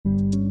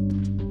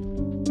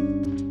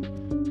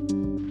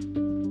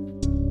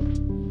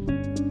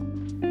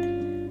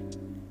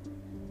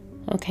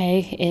Okay,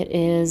 it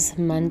is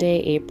Monday,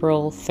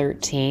 April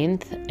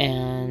 13th,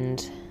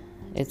 and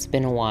it's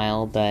been a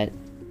while, but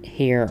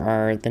here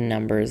are the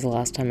numbers. The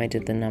last time I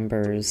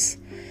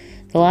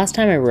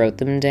wrote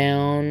them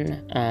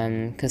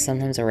down, because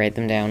sometimes I write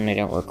them down and I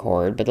don't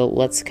record, but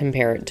let's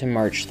compare it to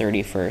March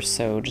 31st,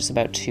 so just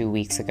about 2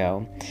 weeks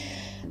ago.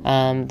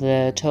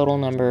 The total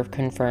number of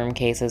confirmed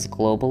cases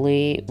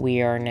globally,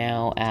 we are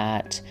now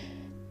at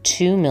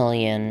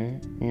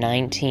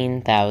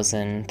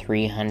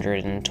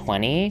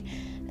 2,019,320.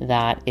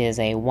 That is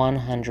a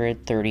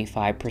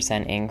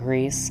 135%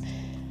 increase.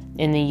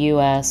 In the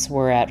US,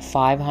 we're at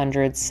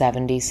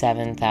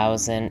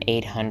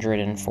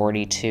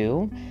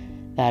 577,842.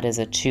 That is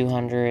a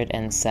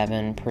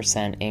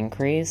 207%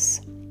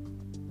 increase.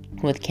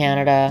 With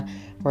Canada,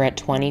 we're at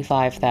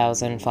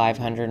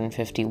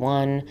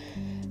 25,551.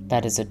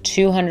 That is a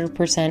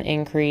 200%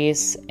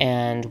 increase.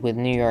 And with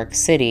New York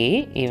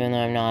City, even though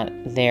I'm not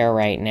there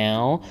right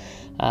now,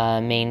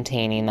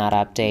 maintaining that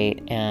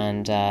update,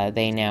 and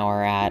they now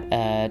are at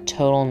a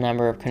total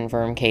number of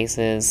confirmed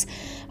cases,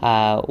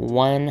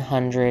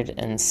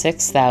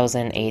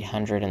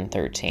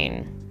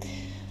 106,813.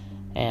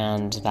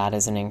 And that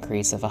is an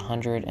increase of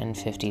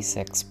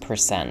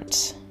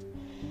 156%.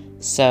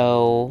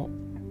 So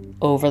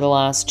over the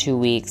last 2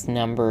 weeks,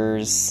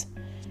 numbers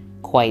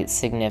quite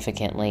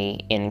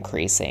significantly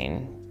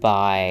increasing,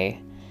 by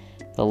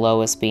the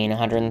lowest being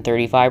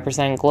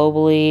 135%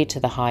 globally to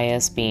the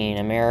highest being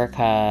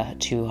America,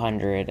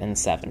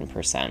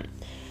 207%.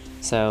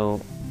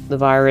 So the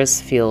virus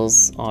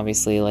feels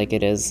obviously like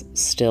it is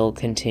still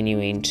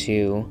continuing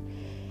to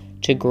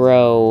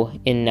grow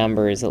in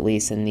numbers, at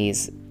least in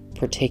these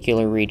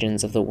particular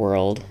regions of the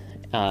world,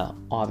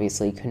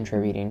 obviously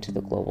contributing to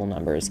the global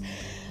numbers.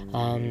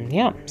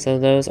 So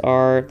those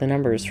are the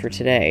numbers for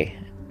today,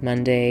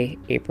 Monday,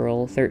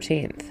 April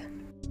 13th.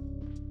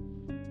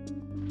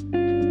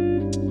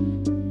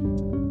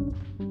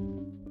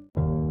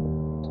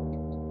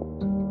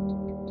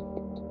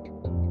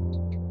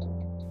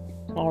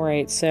 All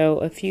right, so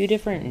a few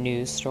different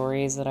news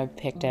stories that I've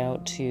picked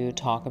out to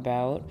talk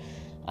about.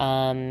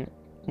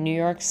 New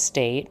York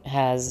State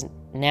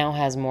now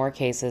has more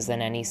cases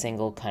than any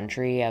single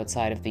country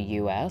outside of the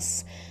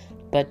US.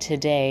 But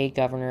today,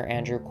 Governor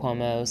Andrew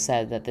Cuomo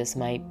said that this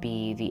might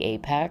be the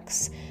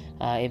apex.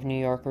 If New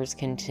Yorkers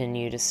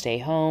continue to stay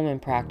home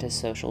and practice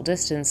social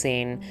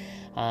distancing,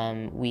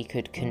 we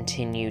could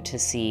continue to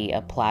see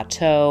a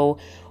plateau,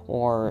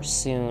 or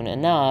soon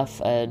enough,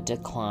 a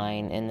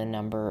decline in the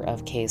number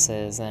of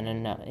cases and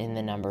in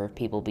the number of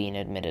people being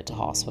admitted to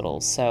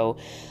hospitals. So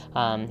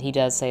he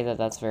does say that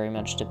that's very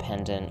much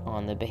dependent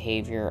on the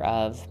behavior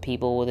of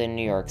people within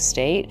New York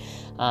State.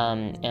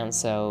 And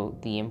so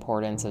the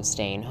importance of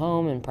staying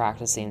home and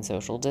practicing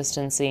social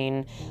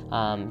distancing,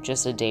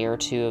 just a day or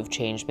two of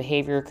changed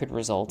behavior could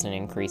result in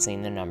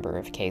increasing the number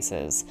of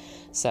cases.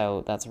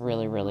 So that's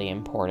really, really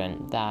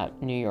important that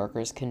New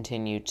Yorkers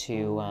continue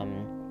to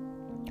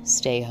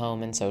stay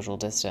home and social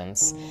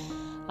distance.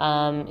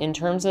 In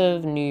terms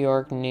of New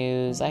York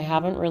news, I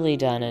haven't really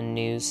done a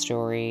news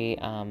story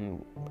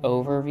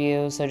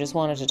overview, so I just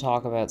wanted to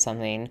talk about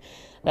something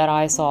that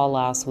I saw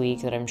last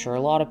week that I'm sure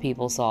a lot of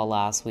people saw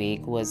last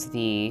week, was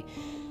the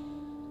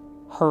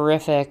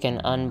horrific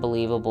and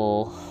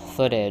unbelievable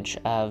footage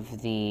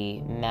of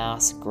the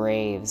mass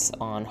graves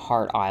on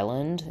Hart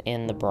Island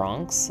in the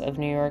Bronx of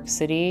New York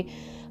City.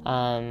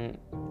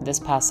 This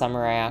past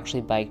summer, I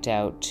actually biked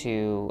out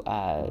to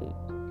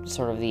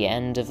sort of the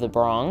end of the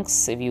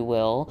Bronx, if you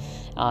will,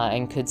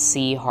 and could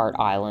see Hart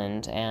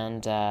Island.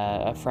 And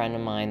a friend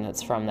of mine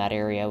that's from that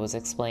area was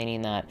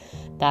explaining that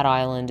that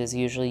island is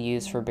usually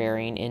used for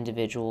burying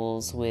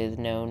individuals with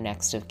no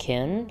next of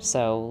kin,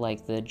 so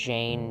like the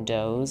Jane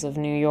Does of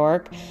New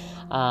York,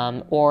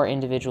 or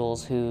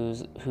individuals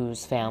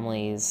whose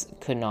families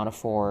could not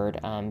afford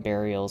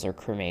burials or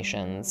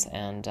cremations.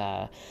 And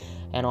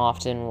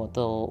often what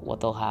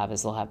they'll have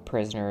is they'll have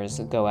prisoners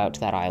go out to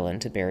that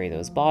island to bury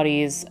those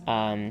bodies,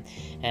 and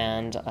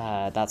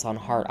that's on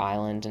Hart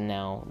Island, and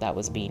now that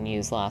was being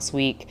used last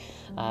week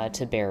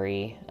to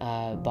bury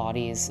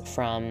bodies of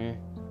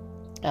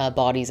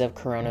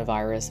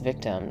coronavirus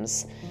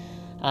victims.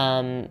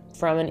 From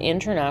an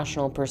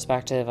international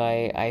perspective,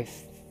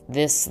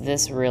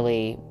 this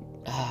really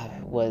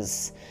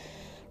was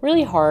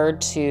really hard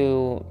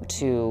to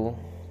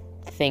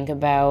think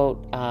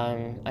about.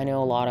 I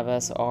know a lot of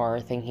us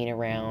are thinking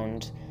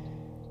around,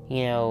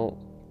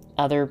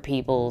 other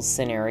people's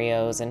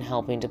scenarios and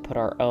helping to put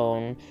our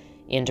own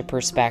into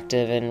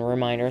perspective and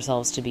remind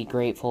ourselves to be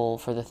grateful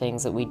for the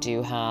things that we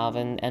do have.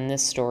 And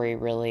this story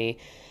really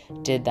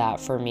did that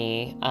for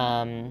me.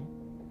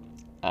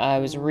 I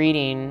was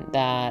reading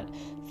that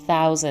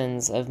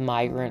thousands of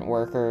migrant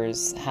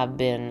workers have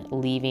been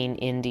leaving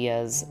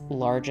India's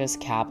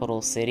largest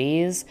capital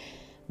cities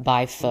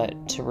by foot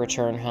to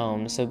return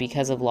home. So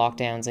because of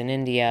lockdowns in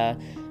India,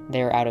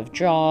 they're out of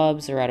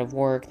jobs or out of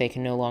work. They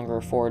can no longer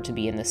afford to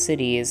be in the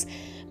cities,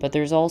 but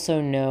there's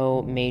also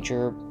no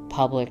major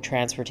public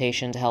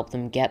transportation to help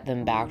them get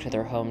them back to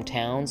their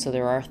hometown. So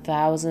there are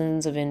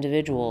thousands of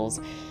individuals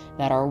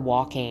that are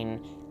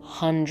walking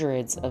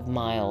hundreds of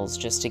miles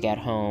just to get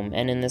home.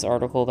 And in this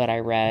article that I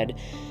read,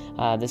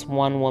 this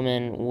one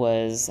woman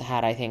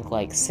had I think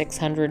like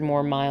 600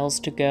 more miles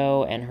to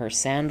go, and her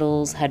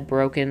sandals had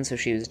broken, so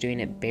she was doing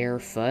it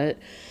barefoot.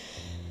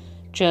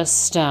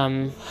 Just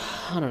I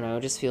don't know,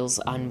 just feels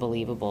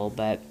unbelievable.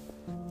 But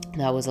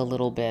that was a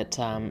little bit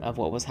of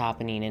what was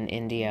happening in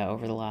India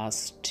over the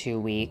last 2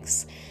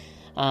 weeks.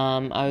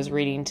 I was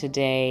reading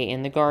today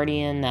in The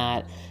Guardian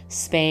that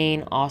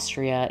Spain,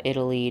 Austria,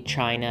 Italy,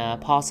 China,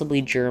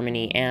 possibly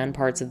Germany, and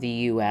parts of the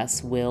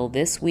US will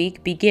this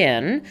week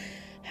begin,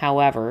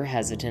 however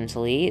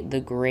hesitantly,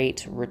 the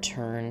great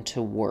return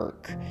to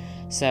work.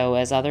 So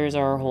as others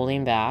are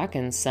holding back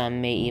and some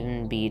may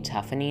even be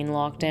toughening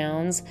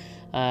lockdowns,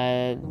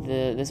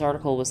 this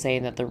article was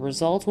saying that the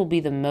result will be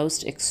the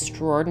most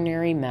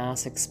extraordinary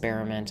mass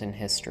experiment in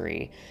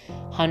history.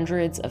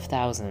 Hundreds of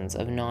thousands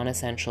of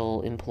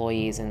non-essential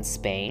employees in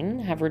Spain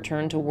have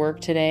returned to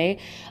work today,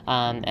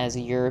 as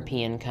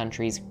European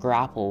countries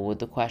grapple with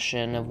the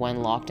question of when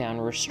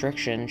lockdown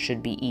restrictions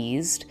should be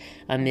eased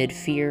amid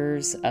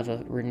fears of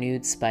a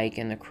renewed spike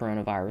in the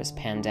coronavirus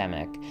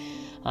pandemic.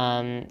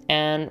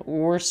 And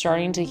we're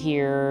starting to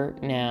hear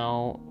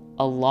now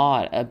a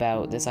lot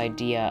about this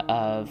idea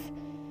of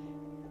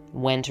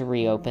when to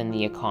reopen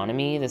the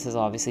economy. This has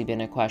obviously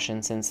been a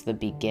question since the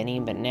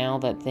beginning, but now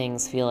that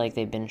things feel like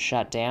they've been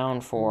shut down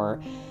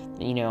for,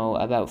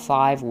 about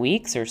 5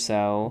 weeks or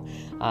so,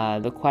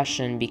 the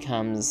question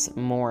becomes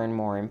more and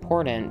more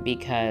important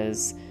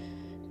because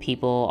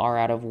people are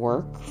out of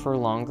work for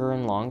longer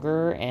and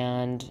longer,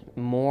 and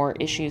more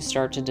issues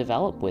start to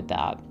develop with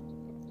that.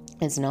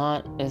 It's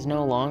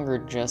no longer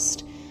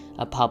just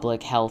a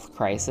public health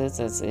crisis.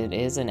 It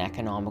is an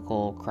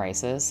economical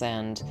crisis,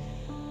 and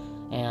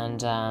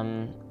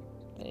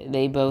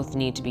they both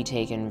need to be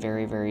taken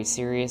very, very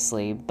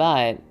seriously.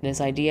 But this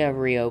idea of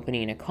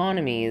reopening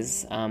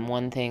economies,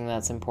 one thing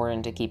that's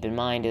important to keep in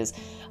mind is,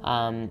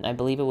 I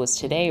believe it was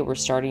today, we're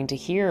starting to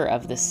hear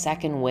of the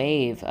second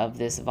wave of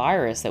this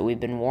virus that we've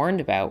been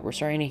warned about. We're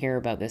starting to hear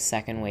about this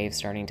second wave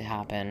starting to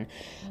happen.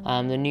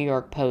 The New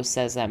York Post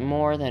says that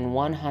more than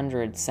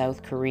 100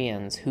 South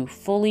Koreans who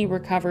fully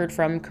recovered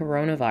from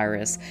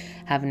coronavirus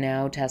have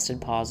now tested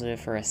positive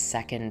for a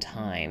second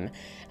time.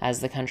 As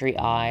the country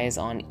eyes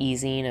on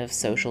easing of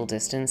social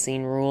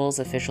distancing rules,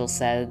 officials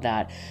said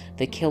that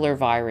the killer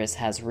virus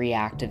has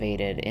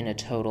reactivated in a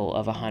total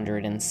of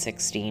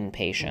 116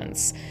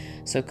 patients.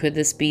 So could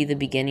this be the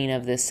beginning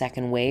of this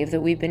second wave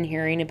that we've been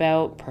hearing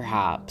about?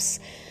 Perhaps.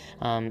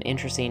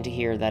 Interesting to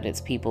hear that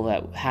it's people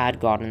that had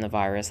gotten the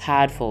virus,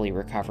 had fully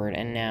recovered,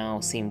 and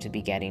now seem to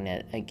be getting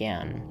it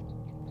again.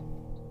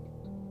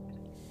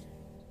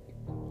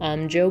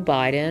 Joe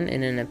Biden,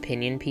 in an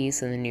opinion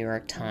piece in the New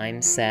York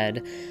Times,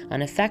 said,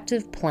 "An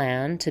effective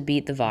plan to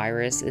beat the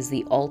virus is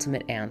the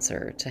ultimate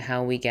answer to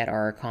how we get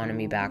our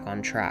economy back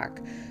on track.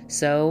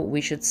 So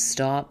we should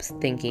stop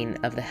thinking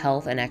of the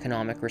health and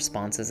economic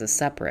responses as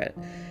separate.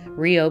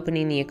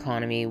 Reopening the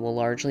economy will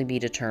largely be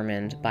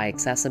determined by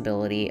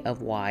accessibility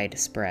of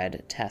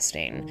widespread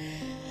testing."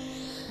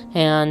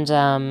 And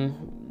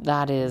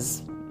that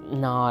is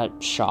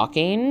not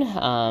shocking.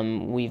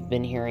 We've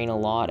been hearing a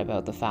lot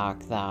about the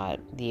fact that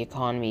the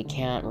economy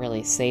can't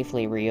really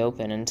safely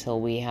reopen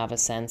until we have a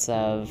sense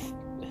of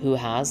who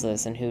has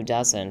this and who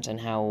doesn't, and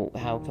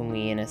how can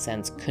we, in a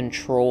sense,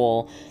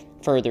 control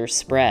further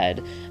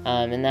spread.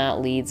 And that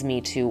leads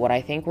me to what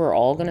I think we're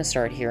all going to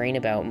start hearing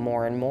about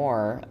more and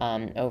more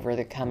over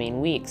the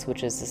coming weeks,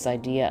 which is this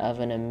idea of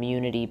an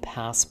immunity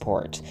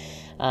passport.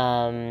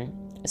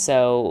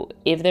 So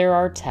if there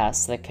are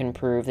tests that can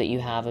prove that you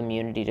have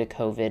immunity to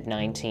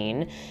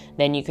COVID-19,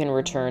 then you can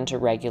return to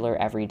regular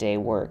everyday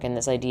work. And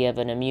this idea of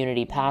an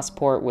immunity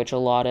passport, which a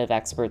lot of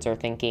experts are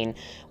thinking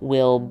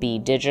will be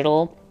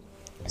digital.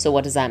 So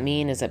what does that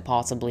mean? Is it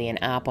possibly an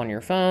app on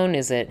your phone?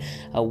 Is it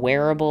a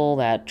wearable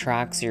that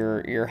tracks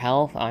your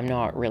health? I'm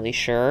not really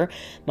sure.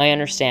 My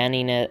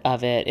understanding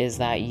of it is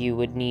that you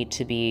would need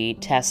to be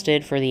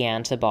tested for the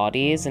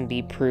antibodies and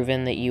be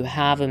proven that you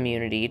have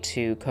immunity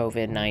to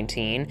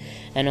COVID-19,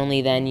 and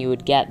only then you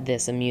would get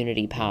this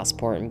immunity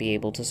passport and be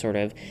able to sort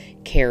of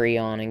carry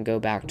on and go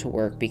back to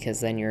work,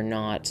 because then you're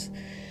not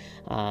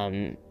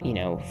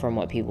from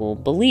what people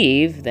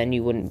believe, then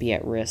you wouldn't be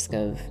at risk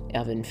of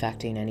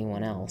infecting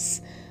anyone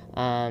else.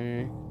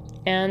 And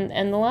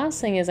the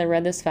last thing is, I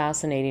read this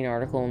fascinating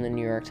article in the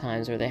New York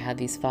Times where they had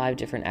these 5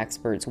 different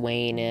experts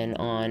weighing in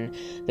on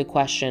the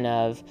question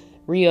of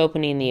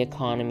reopening the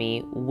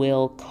economy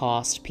will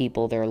cost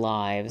people their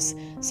lives.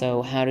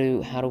 So how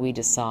do we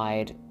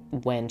decide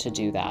when to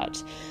do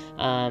that?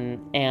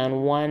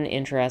 And one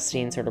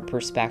interesting sort of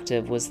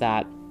perspective was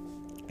that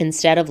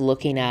instead of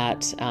looking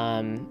at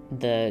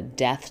the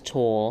death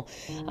toll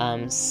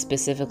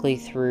specifically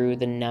through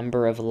the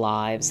number of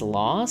lives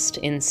lost,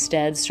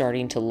 instead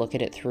starting to look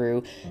at it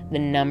through the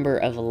number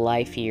of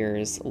life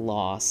years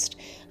lost.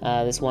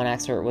 This one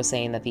expert was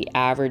saying that the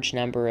average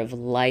number of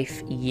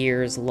life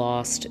years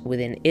lost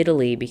within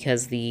Italy,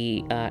 because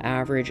the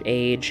average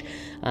age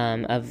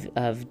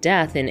of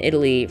death in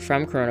Italy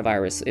from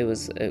coronavirus, it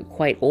was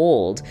quite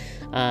old.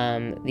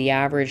 The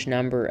average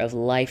number of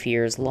life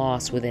years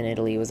lost within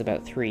Italy was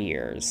about 3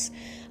 years.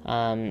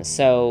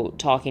 So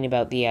talking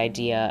about the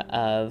idea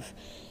of,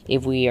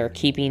 if we are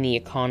keeping the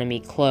economy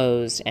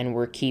closed and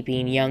we're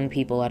keeping young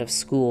people out of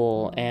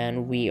school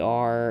and we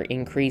are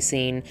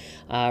increasing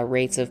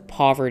rates of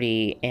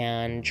poverty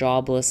and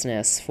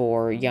joblessness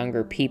for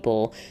younger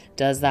people,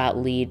 does that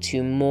lead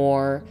to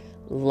more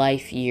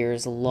life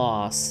years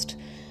lost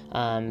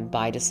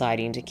by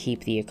deciding to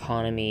keep the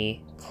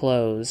economy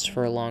closed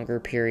for a longer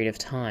period of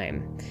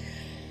time?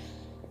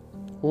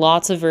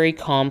 Lots of very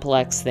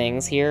complex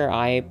things here.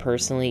 I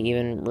personally,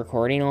 even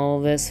recording all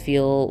of this,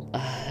 feel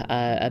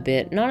a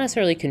bit, not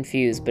necessarily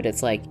confused, but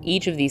it's like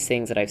each of these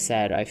things that I've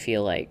said, I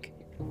feel like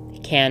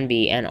can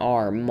be and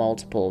are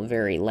multiple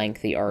very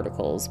lengthy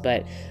articles.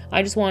 But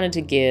I just wanted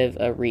to give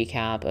a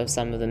recap of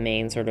some of the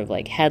main sort of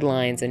like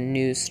headlines and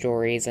news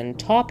stories and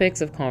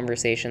topics of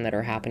conversation that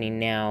are happening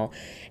now,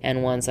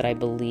 and ones that I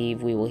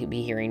believe we will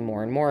be hearing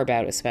more and more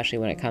about, especially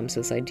when it comes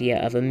to this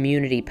idea of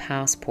immunity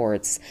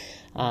passports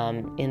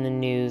in the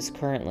news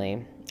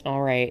currently.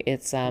 All right,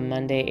 it's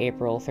Monday,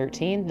 April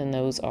 13th, and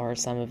those are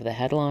some of the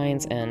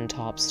headlines and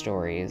top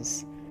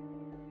stories.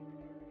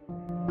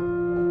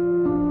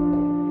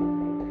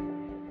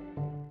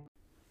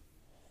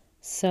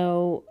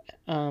 So,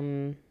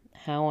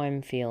 how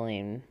I'm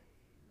feeling.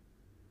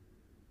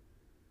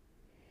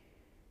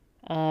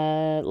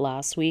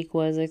 Last week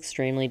was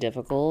extremely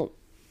difficult.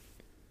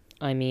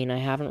 I mean, I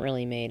haven't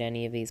really made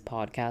any of these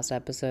podcast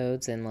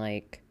episodes in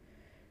like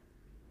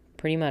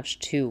pretty much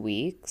 2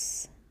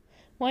 weeks.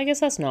 Well, I guess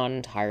that's not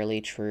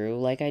entirely true.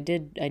 Like I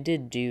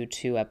did do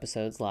 2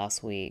 episodes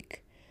last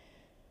week.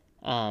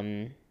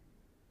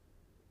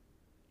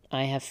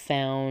 I have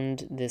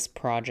found this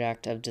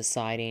project of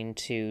deciding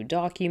to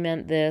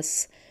document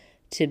this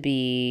to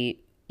be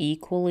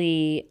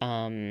equally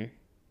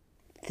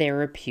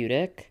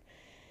therapeutic,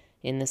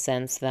 in the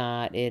sense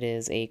that it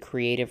is a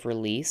creative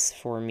release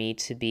for me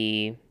to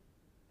be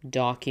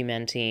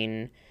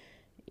documenting,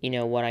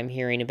 what I'm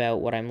hearing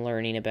about, what I'm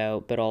learning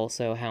about, but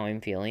also how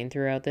I'm feeling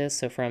throughout this.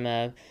 So from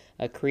a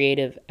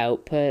creative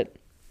output,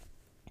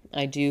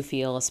 I do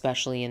feel,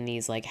 especially in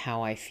these like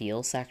how I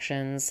feel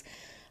sections,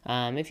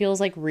 it feels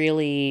like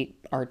really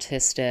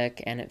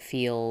artistic, and it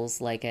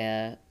feels like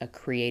a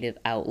creative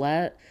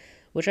outlet,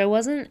 which I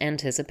wasn't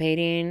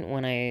anticipating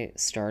when I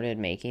started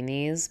making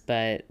these,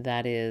 but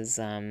that is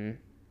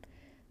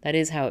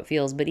how it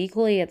feels. But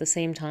equally at the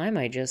same time,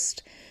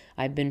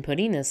 I've been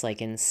putting this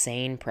like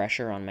insane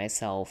pressure on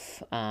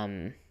myself,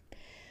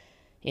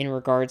 in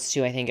regards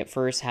to, I think at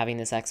first having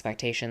this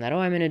expectation that, oh,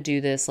 I'm going to do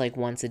this like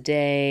once a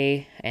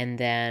day. And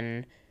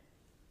then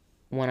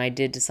when I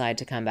did decide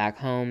to come back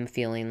home,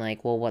 feeling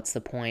like, well, what's the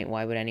point?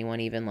 Why would anyone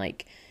even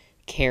like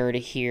care to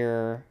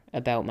hear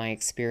about my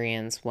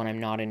experience when I'm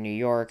not in New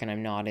York and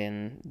I'm not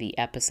in the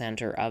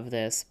epicenter of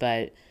this?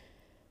 But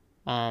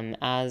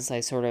as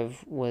I sort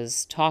of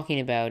was talking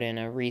about in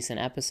a recent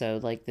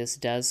episode, like this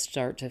does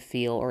start to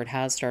feel, or it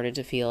has started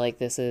to feel like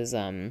this is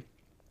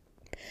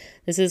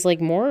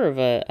like more of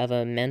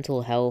a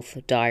mental health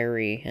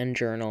diary and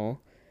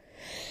journal.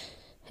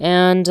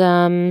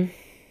 And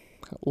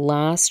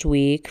last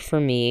week for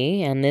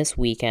me, and this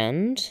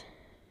weekend,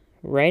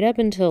 right up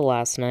until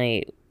last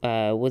night,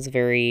 was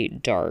very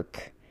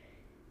dark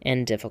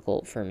and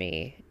difficult for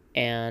me.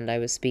 And I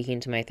was speaking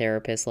to my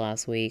therapist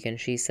last week, and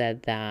she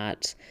said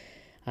that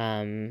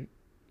I'm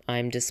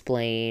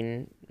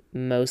displaying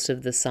most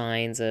of the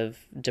signs of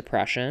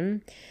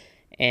depression.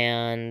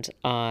 And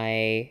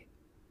I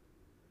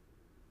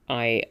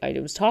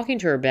was talking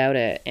to her about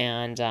it,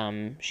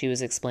 and she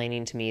was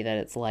explaining to me that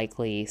it's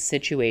likely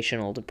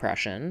situational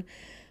depression,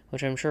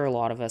 which I'm sure a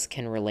lot of us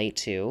can relate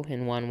to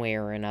in one way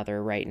or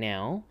another right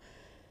now.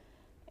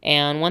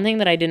 And one thing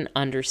that I didn't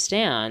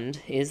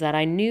understand is that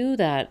I knew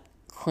that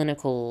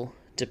clinical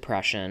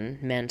depression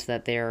meant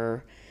that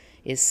there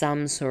is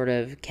some sort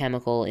of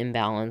chemical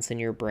imbalance in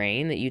your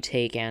brain that you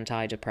take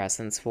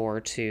antidepressants for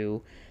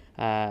to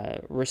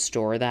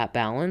restore that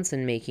balance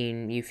and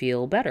making you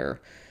feel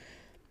better.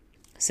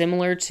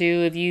 Similar to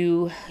if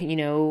you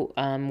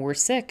were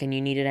sick and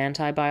you needed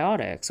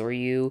antibiotics, or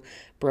you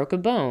broke a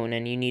bone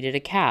and you needed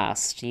a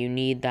cast, you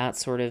need that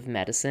sort of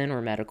medicine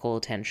or medical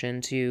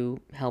attention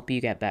to help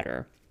you get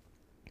better.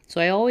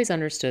 So I always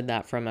understood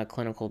that from a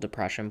clinical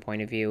depression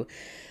point of view.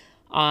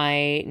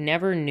 I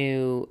never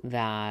knew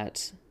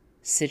that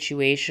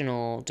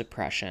situational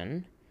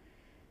depression,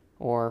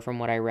 or from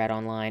what I read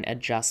online,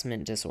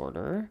 adjustment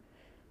disorder,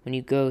 when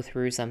you go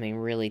through something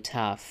really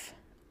tough,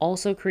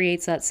 also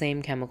creates that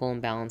same chemical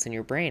imbalance in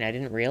your brain. I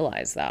didn't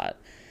realize that.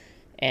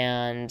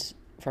 And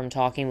from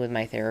talking with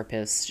my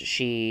therapist,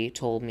 she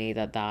told me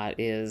that that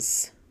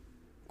is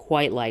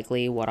quite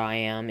likely what I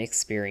am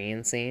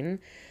experiencing.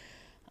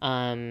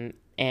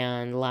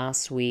 And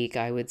last week,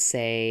 I would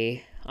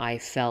say I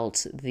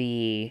felt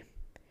the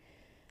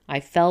I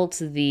felt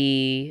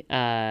the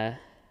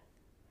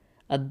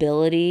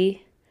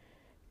ability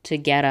to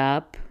get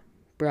up,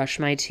 brush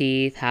my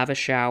teeth, have a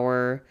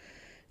shower,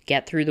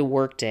 get through the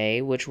workday,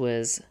 which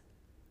was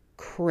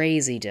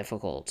crazy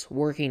difficult.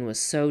 Working was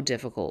so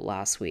difficult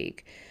last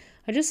week.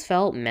 I just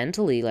felt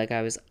mentally like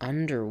I was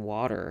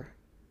underwater.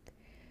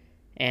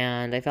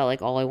 And I felt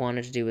like all I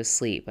wanted to do was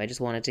sleep. I just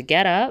wanted to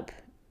get up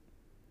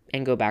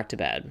and go back to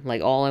bed.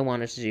 Like all I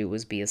wanted to do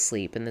was be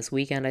asleep. And this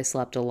weekend I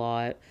slept a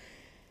lot.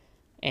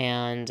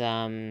 And,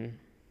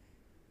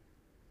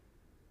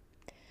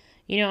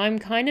 I'm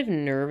kind of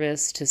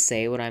nervous to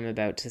say what I'm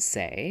about to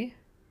say.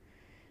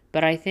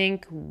 But I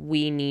think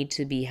we need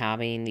to be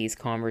having these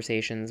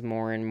conversations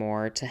more and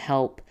more to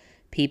help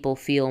people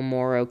feel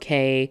more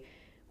okay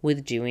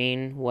with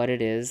doing what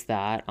it is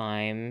that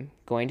I'm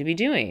going to be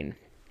doing.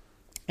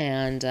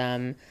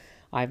 And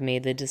I've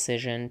made the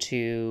decision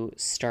to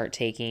start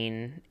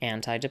taking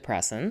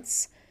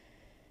antidepressants.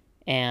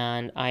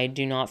 And I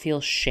do not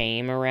feel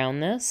shame around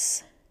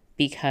this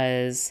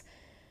because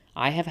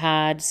I have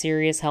had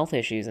serious health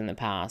issues in the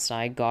past.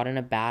 I got in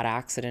a bad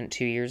accident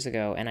 2 years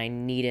ago and I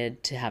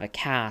needed to have a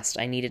cast.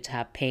 I needed to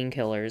have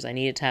painkillers. I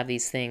needed to have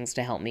these things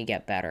to help me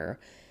get better.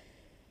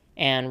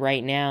 And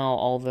right now,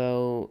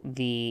 although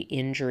the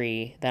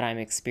injury that I'm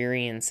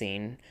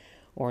experiencing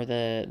or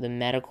the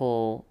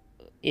medical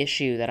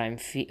issue that I'm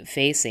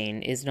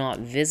facing is not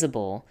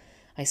visible,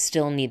 I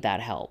still need that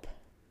help.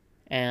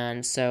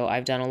 And so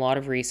I've done a lot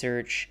of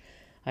research.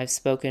 I've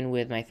spoken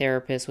with my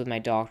therapist, with my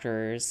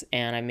doctors,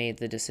 and I made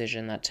the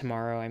decision that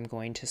tomorrow I'm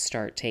going to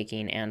start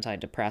taking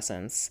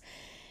antidepressants.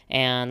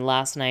 And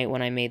last night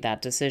when I made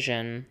that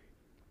decision,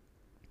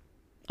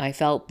 I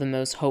felt the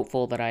most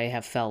hopeful that I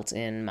have felt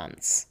in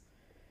months.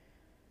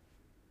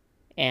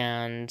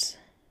 And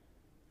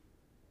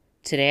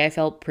today I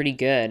felt pretty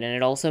good, and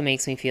it also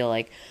makes me feel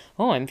like,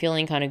 oh, I'm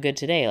feeling kind of good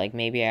today. Like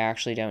maybe I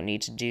actually don't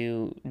need to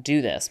do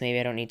this. Maybe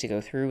I don't need to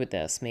go through with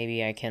this.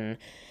 Maybe I can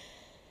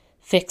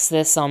fix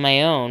this on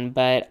my own.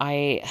 But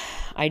I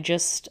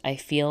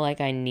feel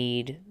like I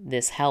need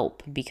this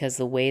help because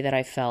the way that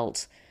I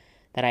felt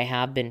that I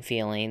have been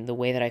feeling, the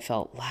way that I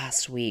felt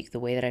last week, the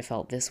way that I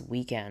felt this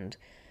weekend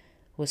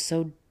was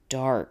so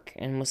dark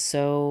and was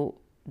so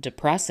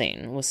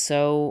depressing, was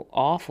so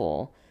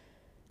awful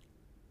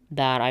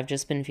that I've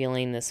just been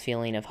feeling this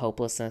feeling of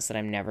hopelessness that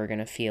I'm never going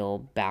to feel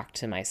back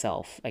to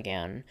myself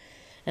again.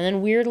 And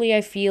then weirdly,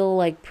 I feel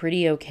like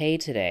pretty okay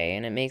today,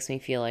 and it makes me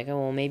feel like, oh,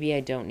 well, maybe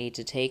I don't need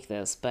to take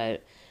this.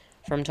 But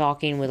from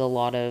talking with a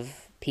lot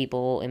of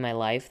people in my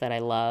life that I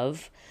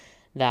love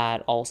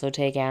that also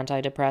take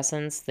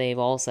antidepressants, they've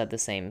all said the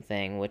same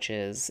thing, which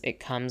is it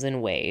comes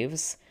in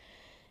waves.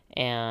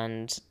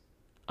 And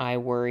I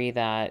worry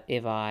that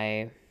if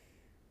I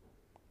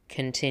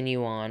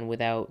continue on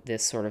without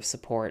this sort of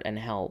support and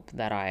help,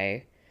 that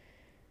I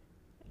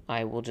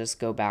will just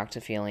go back to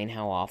feeling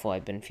how awful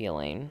I've been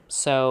feeling.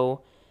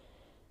 So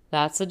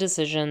that's a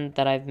decision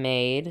that I've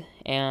made,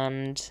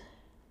 and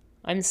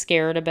I'm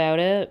scared about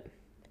it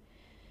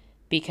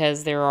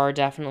because there are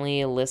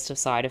definitely a list of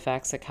side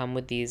effects that come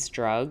with these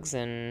drugs,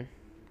 and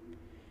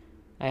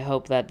I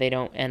hope that they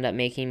don't end up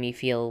making me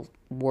feel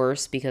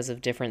worse because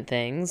of different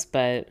things.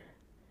 But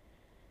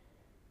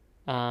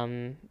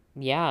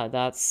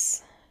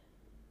that's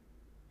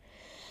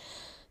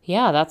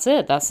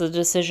it. That's the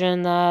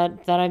decision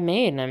that I've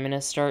made, and I'm going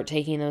to start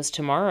taking those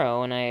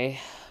tomorrow. And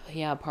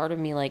part of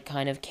me like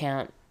kind of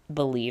can't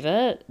believe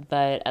it,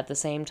 but at the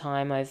same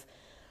time I've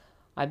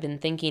been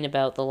thinking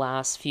about the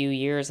last few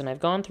years, and I've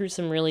gone through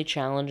some really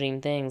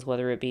challenging things,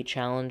 whether it be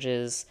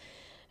challenges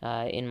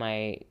in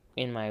my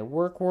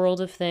work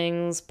world of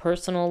things,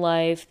 personal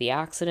life, the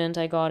accident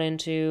I got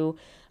into,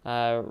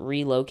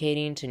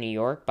 relocating to New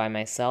York by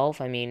myself.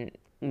 I mean,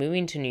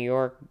 moving to New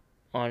York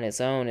on its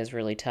own is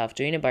really tough.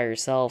 Doing it by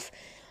yourself,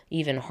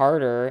 even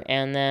harder.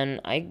 And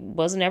then I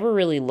was never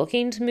really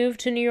looking to move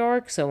to New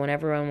York, so when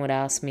everyone would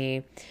ask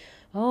me,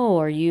 oh,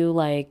 are you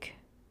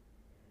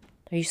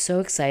so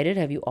excited?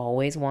 Have you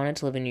always wanted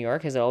to live in New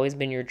York? Has it always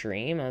been your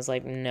dream? I was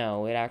like,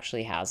 no, it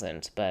actually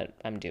hasn't, but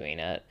I'm doing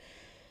it.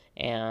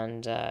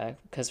 And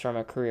because from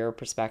a career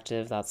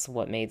perspective, that's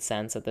what made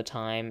sense at the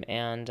time.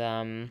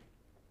 And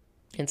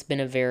it's been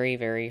a very,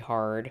 very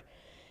hard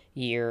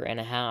year and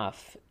a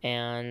half.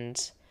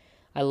 And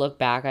I look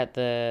back at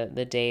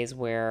the days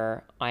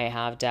where I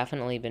have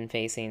definitely been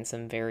facing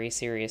some very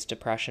serious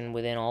depression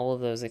within all of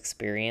those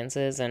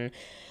experiences. And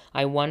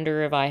I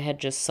wonder if I had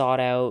just sought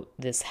out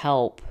this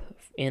help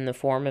in the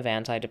form of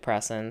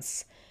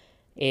antidepressants,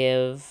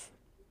 if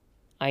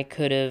I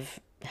could have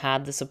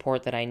had the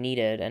support that I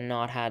needed and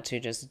not had to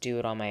just do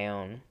it on my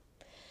own.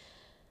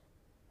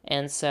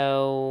 And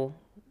so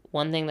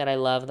one thing that I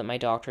love that my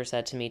doctor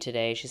said to me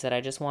today, she said,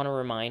 I just want to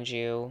remind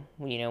you,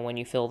 when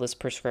you fill this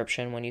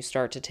prescription, when you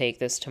start to take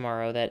this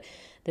tomorrow, that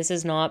this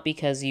is not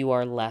because you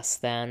are less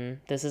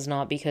than. This is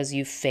not because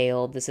you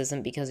failed. This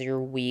isn't because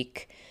you're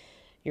weak.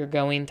 You're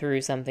going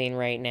through something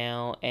right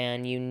now,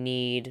 and you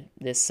need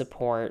this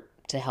support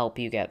to help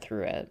you get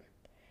through it.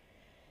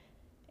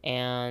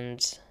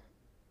 And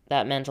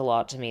that meant a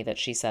lot to me that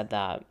she said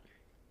that.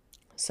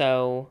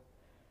 So,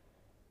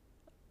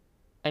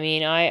 I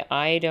mean,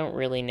 I don't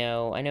really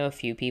know. I know a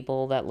few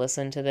people that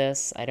listen to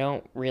this. I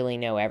don't really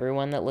know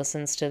everyone that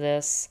listens to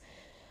this.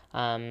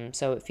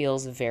 So it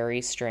feels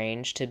very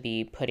strange to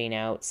be putting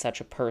out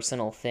such a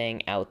personal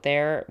thing out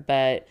there.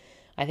 But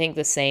I think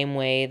the same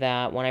way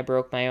that when I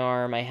broke my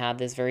arm, I had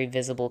this very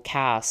visible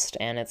cast,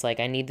 and it's like,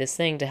 I need this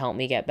thing to help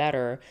me get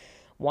better.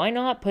 Why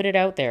not put it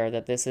out there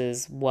that this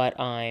is what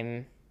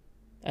I'm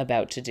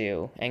about to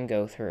do and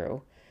go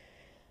through?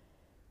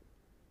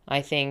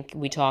 I think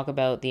we talk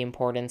about the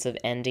importance of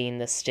ending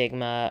the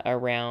stigma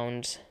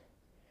around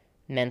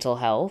mental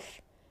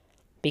health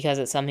because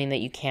it's something that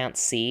you can't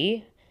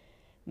see.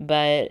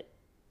 But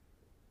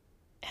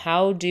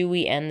how do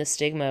we end the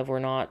stigma if we're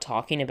not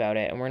talking about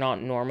it and we're not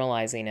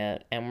normalizing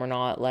it and we're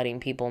not letting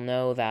people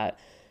know that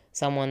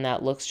someone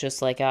that looks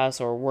just like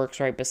us or works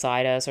right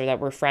beside us or that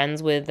we're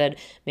friends with that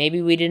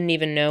maybe we didn't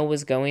even know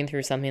was going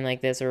through something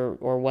like this or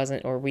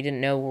wasn't, or we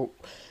didn't know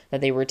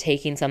that they were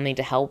taking something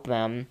to help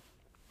them?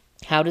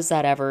 How does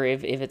that ever,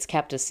 if it's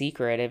kept a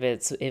secret, if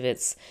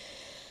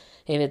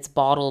it's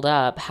bottled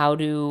up, how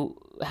do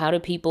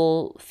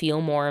people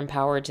feel more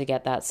empowered to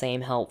get that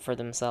same help for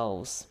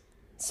themselves?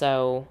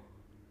 So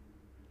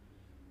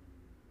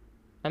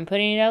I'm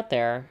putting it out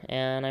there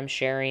and I'm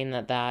sharing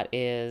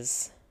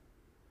that's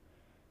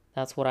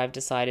what I've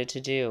decided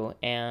to do.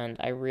 And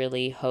I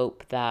really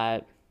hope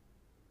that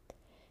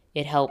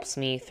it helps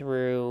me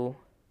through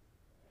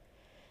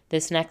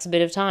this next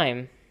bit of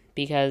time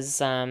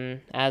because,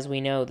 as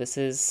we know, this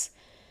is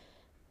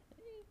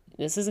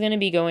going to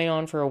be going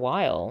on for a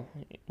while.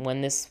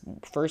 When this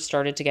first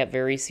started to get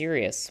very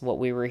serious, what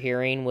we were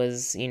hearing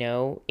was,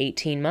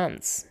 18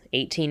 months.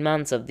 18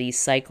 months of these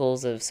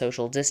cycles of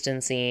social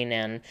distancing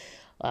and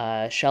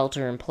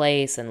shelter in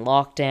place and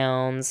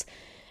lockdowns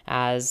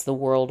as the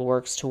world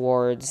works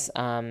towards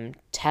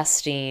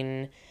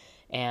testing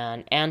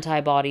and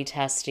antibody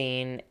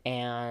testing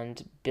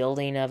and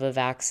building of a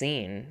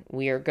vaccine.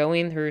 We are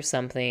going through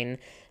something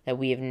that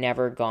we have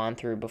never gone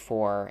through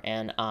before,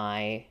 and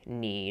I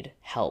need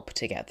help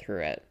to get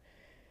through it.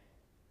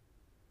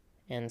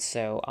 And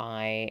so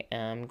I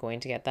am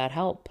going to get that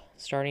help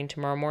starting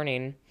tomorrow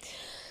morning.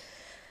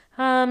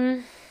 Yeah.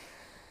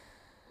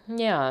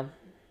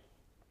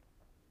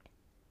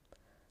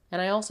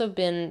 And I also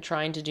been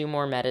trying to do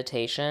more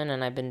meditation,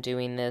 and I've been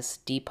doing this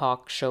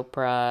Deepak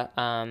Chopra,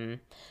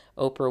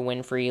 Oprah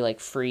Winfrey, like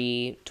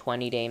free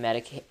 20-day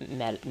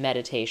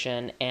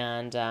meditation.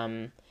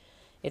 And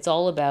it's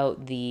all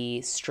about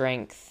the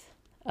strength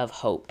of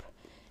hope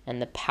and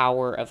the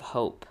power of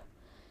hope.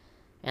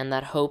 And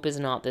that hope is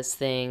not this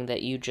thing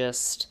that you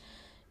just,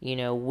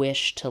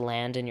 wish to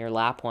land in your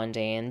lap one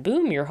day and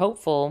boom, you're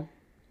hopeful.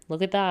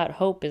 Look at that.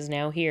 Hope is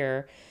now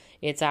here.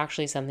 It's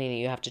actually something that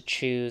you have to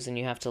choose and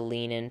you have to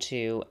lean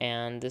into.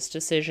 And this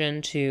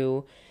decision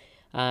to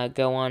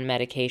go on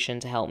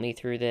medication to help me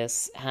through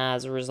this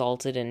has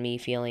resulted in me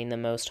feeling the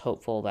most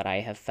hopeful that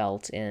I have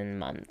felt in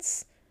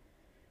months.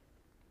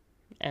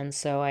 And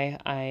so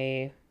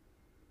I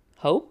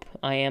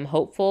am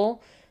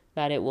hopeful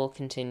that it will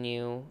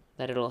continue,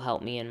 that it'll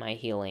help me in my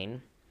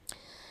healing.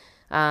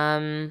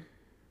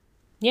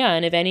 Yeah,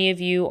 and if any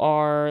of you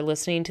are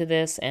listening to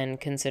this and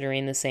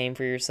considering the same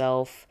for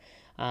yourself,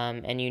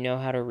 and you know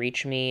how to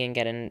reach me and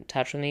get in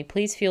touch with me,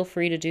 please feel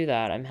free to do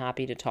that. I'm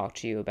happy to talk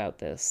to you about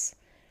this.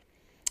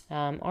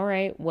 All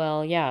right,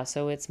 well, yeah,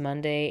 so it's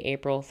Monday,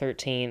 April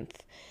 13th.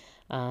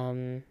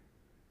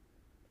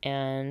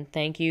 And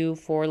thank you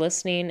for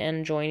listening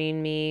and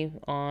joining me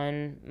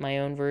on my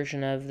own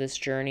version of this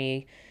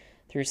journey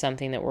through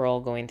something that we're all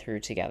going through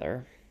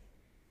together.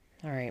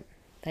 All right,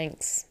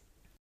 thanks.